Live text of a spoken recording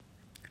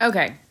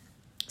Okay,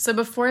 so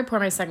before I pour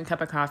my second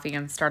cup of coffee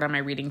and start on my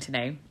reading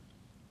today,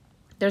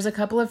 there's a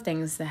couple of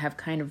things that have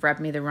kind of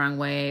rubbed me the wrong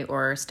way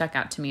or stuck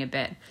out to me a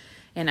bit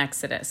in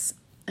Exodus,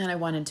 and I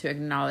wanted to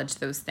acknowledge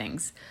those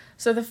things.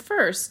 So the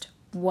first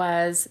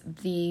was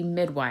the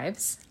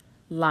midwives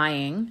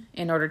lying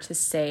in order to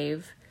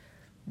save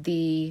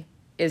the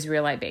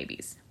Israelite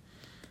babies.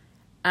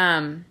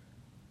 Now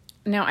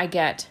I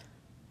get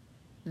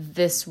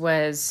this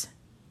was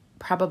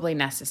probably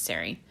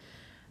necessary.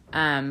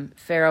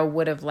 Pharaoh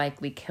would have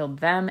likely killed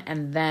them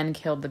and then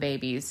killed the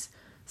babies.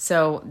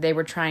 So they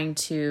were trying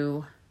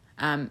to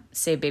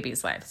save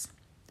babies' lives.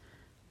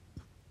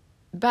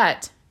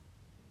 But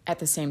at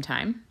the same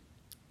time,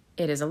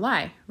 it is a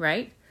lie,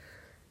 right?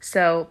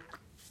 So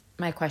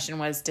my question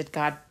was, did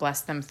God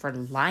bless them for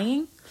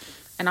lying?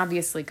 And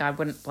obviously God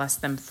wouldn't bless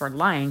them for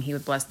lying. He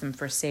would bless them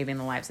for saving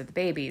the lives of the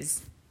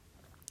babies.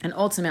 And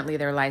ultimately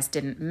their lies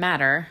didn't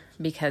matter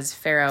because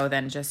Pharaoh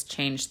then just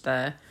changed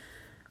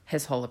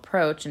his whole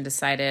approach and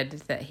decided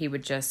that he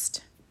would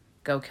just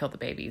go kill the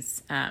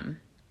babies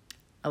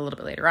a little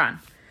bit later on.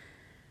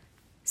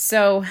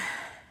 So,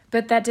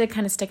 but that did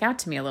kind of stick out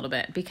to me a little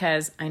bit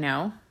because I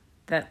know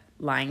that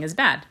lying is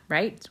bad,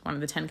 right? It's one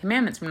of the 10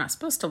 Commandments. We're not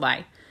supposed to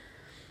lie.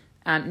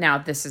 Now,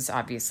 this is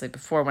obviously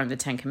before one of the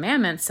 10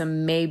 Commandments, so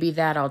maybe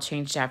that all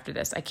changed after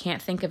this. I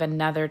can't think of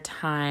another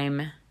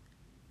time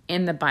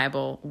in the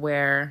Bible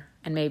where,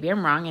 and maybe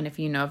I'm wrong, and if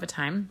you know of a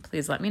time,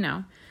 please let me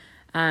know,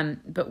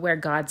 but where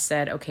God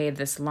said, okay,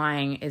 this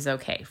lying is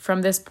okay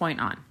from this point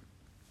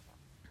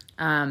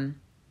on.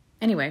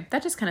 Anyway,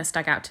 that just kind of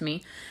stuck out to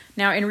me.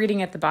 Now, in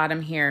reading at the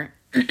bottom here,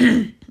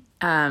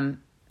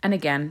 and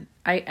again,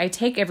 I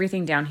take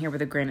everything down here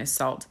with a grain of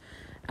salt.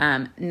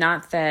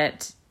 Not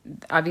that,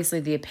 obviously,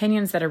 the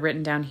opinions that are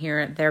written down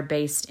here, they're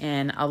based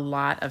in a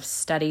lot of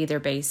study. They're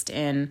based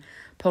in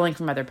pulling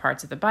from other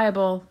parts of the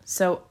Bible.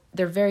 So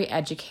they're very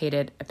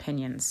educated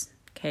opinions,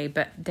 okay?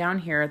 But down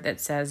here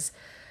that says,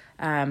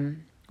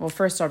 well,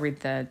 first I'll read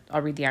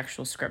the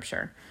actual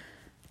scripture.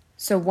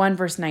 So 1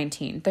 verse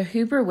 19, the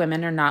Hebrew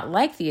women are not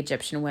like the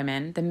Egyptian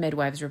women, the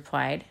midwives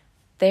replied.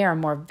 They are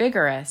more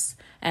vigorous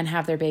and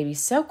have their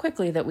babies so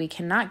quickly that we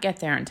cannot get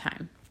there in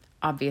time.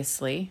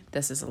 Obviously,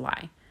 this is a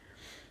lie.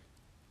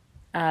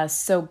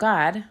 So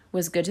God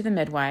was good to the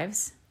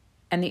midwives,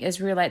 and the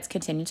Israelites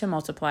continued to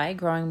multiply,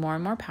 growing more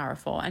and more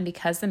powerful. And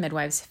because the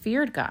midwives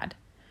feared God,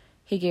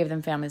 he gave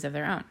them families of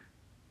their own.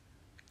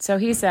 So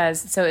he says,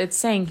 so it's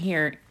saying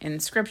here in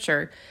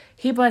scripture,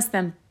 he blessed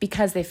them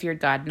because they feared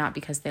God, not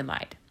because they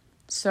lied.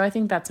 So I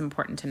think that's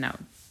important to note.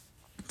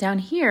 Down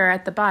here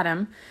at the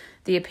bottom,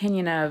 the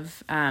opinion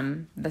of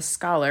the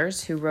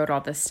scholars who wrote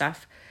all this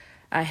stuff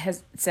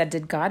has said,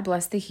 did God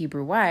bless the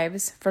Hebrew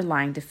wives for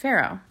lying to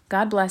Pharaoh?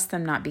 God blessed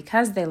them not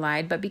because they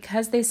lied, but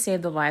because they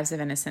saved the lives of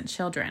innocent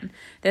children.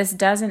 This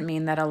doesn't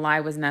mean that a lie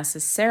was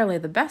necessarily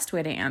the best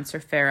way to answer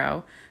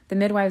Pharaoh. The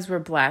midwives were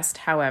blessed,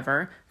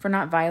 however, for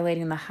not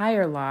violating the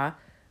higher law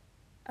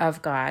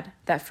of God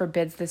that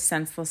forbids the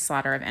senseless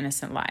slaughter of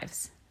innocent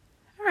lives.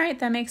 All right,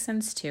 that makes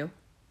sense too.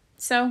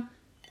 So,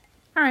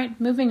 all right,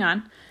 moving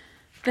on.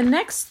 The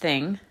next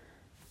thing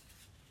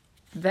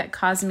that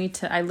caused me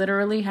to, I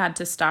literally had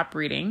to stop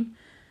reading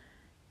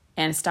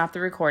and stop the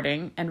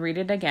recording and read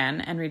it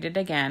again,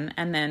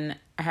 and then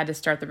I had to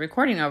start the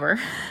recording over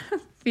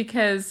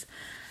because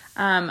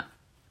I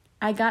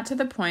got to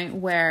the point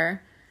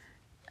where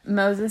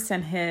Moses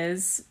and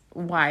his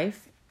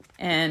wife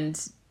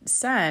and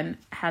son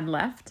had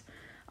left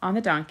on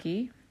the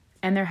donkey,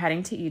 and they're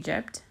heading to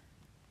Egypt,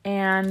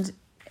 and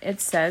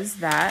it says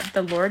that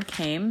the Lord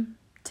came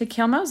to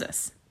kill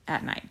Moses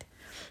at night.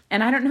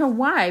 And I don't know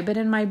why, but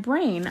in my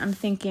brain, I'm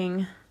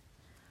thinking,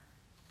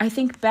 I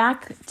think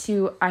back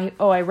to,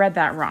 I read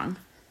that wrong.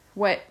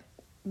 What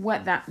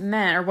that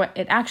meant, or what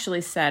it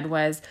actually said,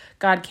 was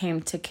God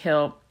came to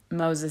kill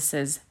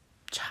Moses's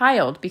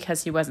child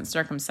because he wasn't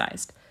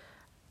circumcised.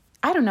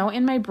 I don't know,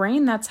 in my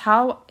brain, that's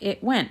how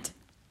it went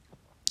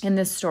in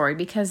this story,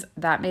 because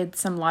that made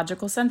some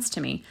logical sense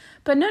to me.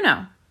 But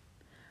no.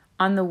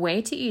 On the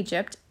way to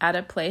Egypt, at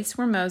a place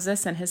where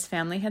Moses and his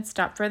family had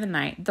stopped for the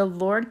night, the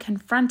Lord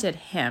confronted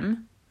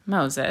him,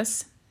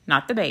 Moses,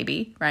 not the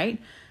baby, right?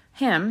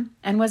 Him,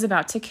 and was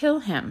about to kill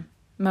him,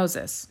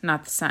 Moses,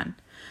 not the son.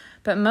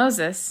 But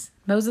Moses'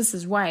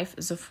 wife,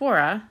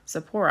 Zipporah,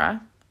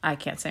 I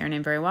can't say her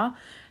name very well,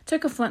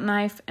 took a flint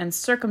knife and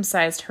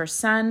circumcised her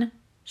son.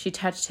 She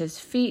touched his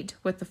feet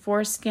with the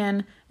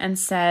foreskin and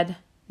said,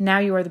 "Now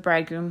you are the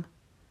bridegroom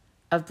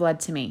of blood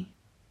to me."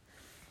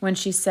 When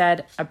she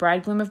said, "a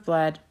bridegroom of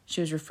blood,"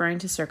 she was referring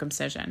to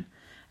circumcision.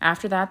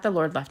 After that, the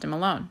Lord left him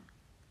alone.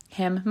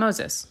 Him,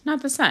 Moses,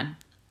 not the son.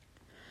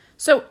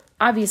 So,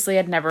 obviously,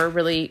 I'd never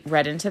really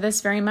read into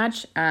this very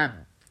much,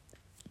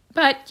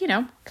 but,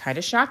 kind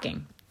of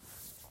shocking.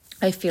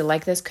 I feel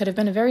like this could have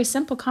been a very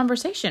simple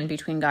conversation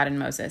between God and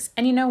Moses.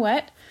 And you know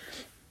what?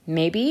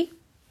 Maybe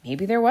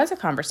there was a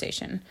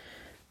conversation.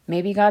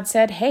 Maybe God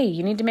said, hey,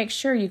 you need to make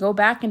sure you go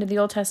back into the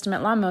Old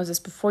Testament law, Moses,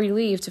 before you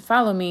leave to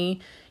follow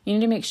me. You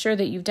need to make sure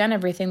that you've done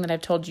everything that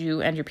I've told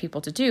you and your people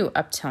to do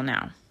up till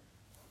now.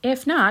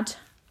 If not,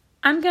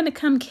 I'm going to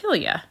come kill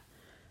you.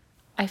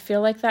 I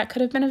feel like that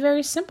could have been a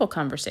very simple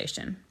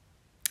conversation.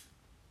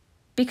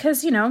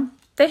 Because,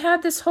 they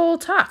had this whole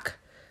talk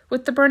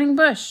with the burning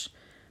bush.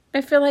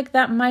 I feel like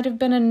that might have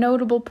been a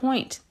notable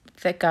point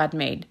that God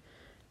made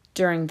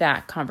during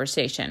that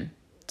conversation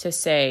to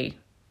say,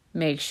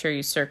 make sure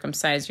you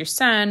circumcise your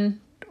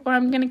son or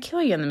I'm going to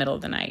kill you in the middle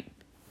of the night.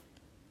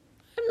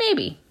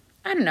 Maybe.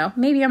 I don't know.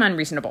 Maybe I'm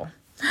unreasonable.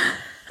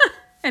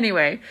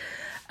 Anyway,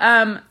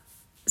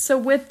 so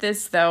with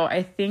this, though,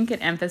 I think it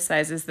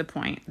emphasizes the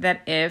point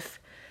that if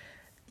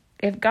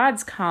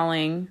God's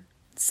calling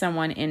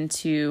someone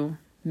into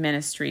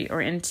ministry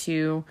or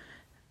into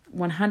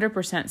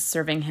 100%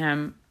 serving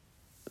him,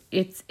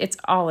 it's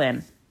all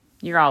in.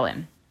 You're all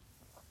in.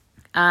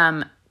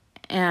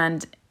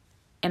 And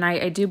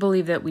I do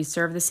believe that we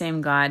serve the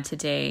same God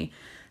today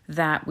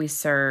that we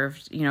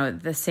served,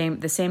 the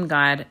same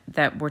God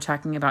that we're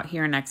talking about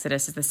here in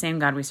Exodus is the same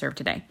God we serve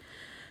today.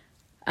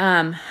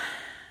 I'm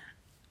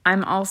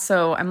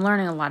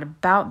learning a lot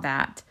about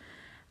that,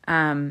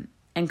 and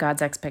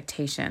God's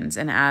expectations.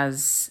 And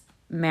as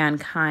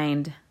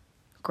mankind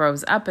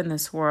grows up in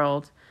this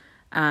world,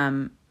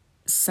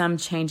 some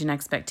change in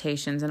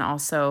expectations, and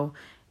also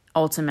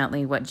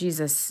ultimately what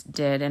Jesus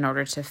did in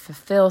order to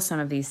fulfill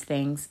some of these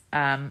things,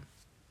 and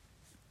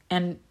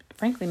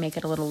frankly, make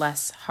it a little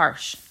less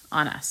harsh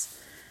on us.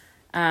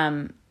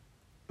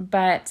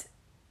 But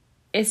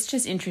it's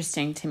just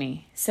interesting to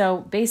me. So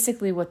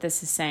basically what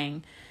this is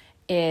saying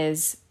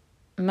is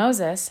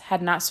Moses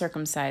had not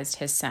circumcised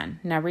his son.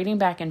 Now, reading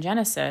back in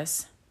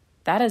Genesis,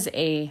 that is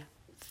a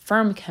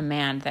firm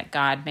command that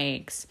God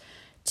makes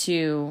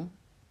to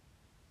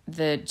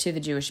the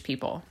Jewish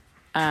people,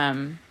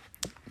 to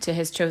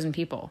his chosen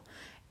people,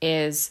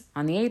 is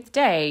on the 8th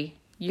day,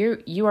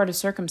 you are to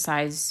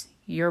circumcise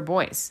your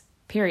boys,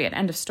 period,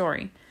 end of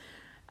story.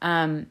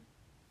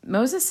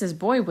 Moses'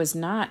 boy was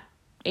not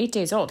 8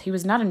 days old. He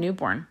was not a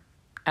newborn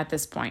at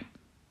this point,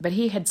 but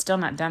he had still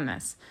not done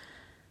this.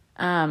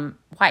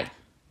 Why?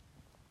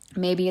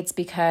 Maybe it's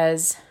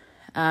because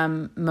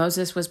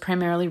Moses was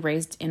primarily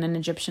raised in an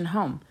Egyptian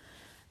home.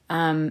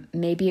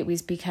 Maybe it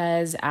was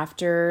because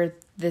after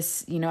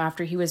this,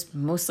 after he was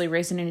mostly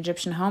raised in an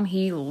Egyptian home,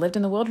 he lived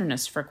in the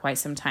wilderness for quite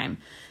some time.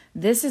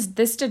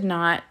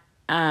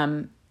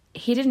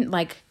 He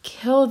didn't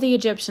kill the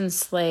Egyptian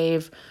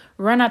slave,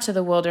 run out to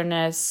the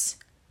wilderness,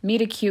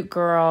 meet a cute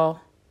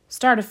girl,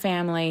 start a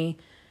family,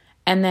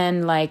 and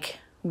then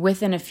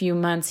within a few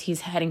months,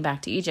 he's heading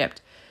back to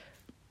Egypt.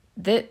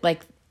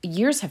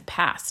 Years have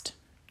passed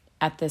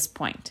at this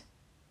point,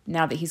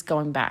 now that he's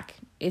going back.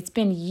 It's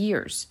been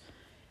years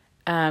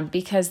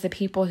because the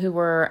people who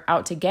were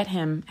out to get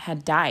him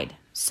had died.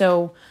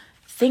 So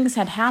things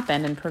had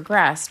happened and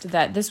progressed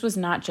that this was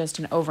not just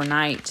an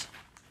overnight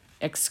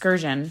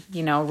excursion,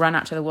 run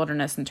out to the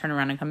wilderness and turn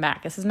around and come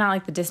back. This is not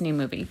like the Disney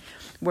movie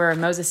where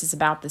Moses is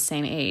about the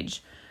same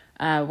age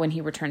when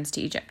he returns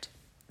to Egypt.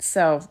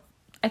 So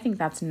I think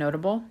that's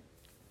notable.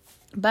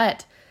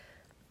 But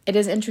it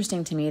is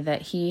interesting to me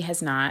that he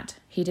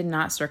did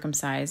not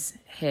circumcise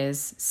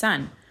his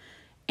son.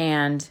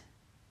 And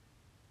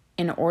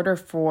in order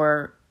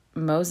for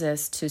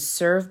Moses to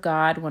serve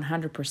God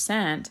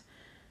 100%,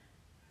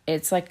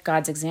 it's like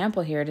God's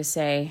example here to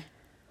say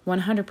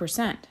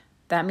 100%.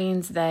 That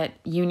means that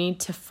you need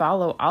to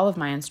follow all of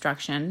my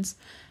instructions,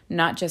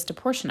 not just a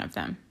portion of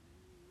them.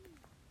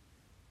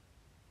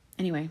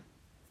 Anyway,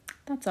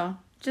 that's all.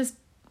 It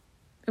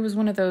was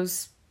one of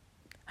those,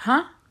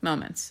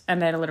 moments.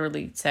 And then I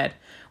literally said,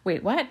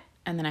 wait, what?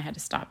 And then I had to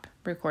stop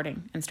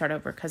recording and start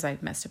over because I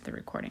messed up the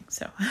recording.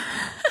 So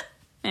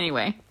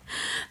anyway,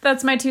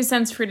 that's my 2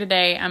 cents for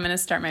today. I'm going to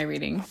start my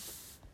reading.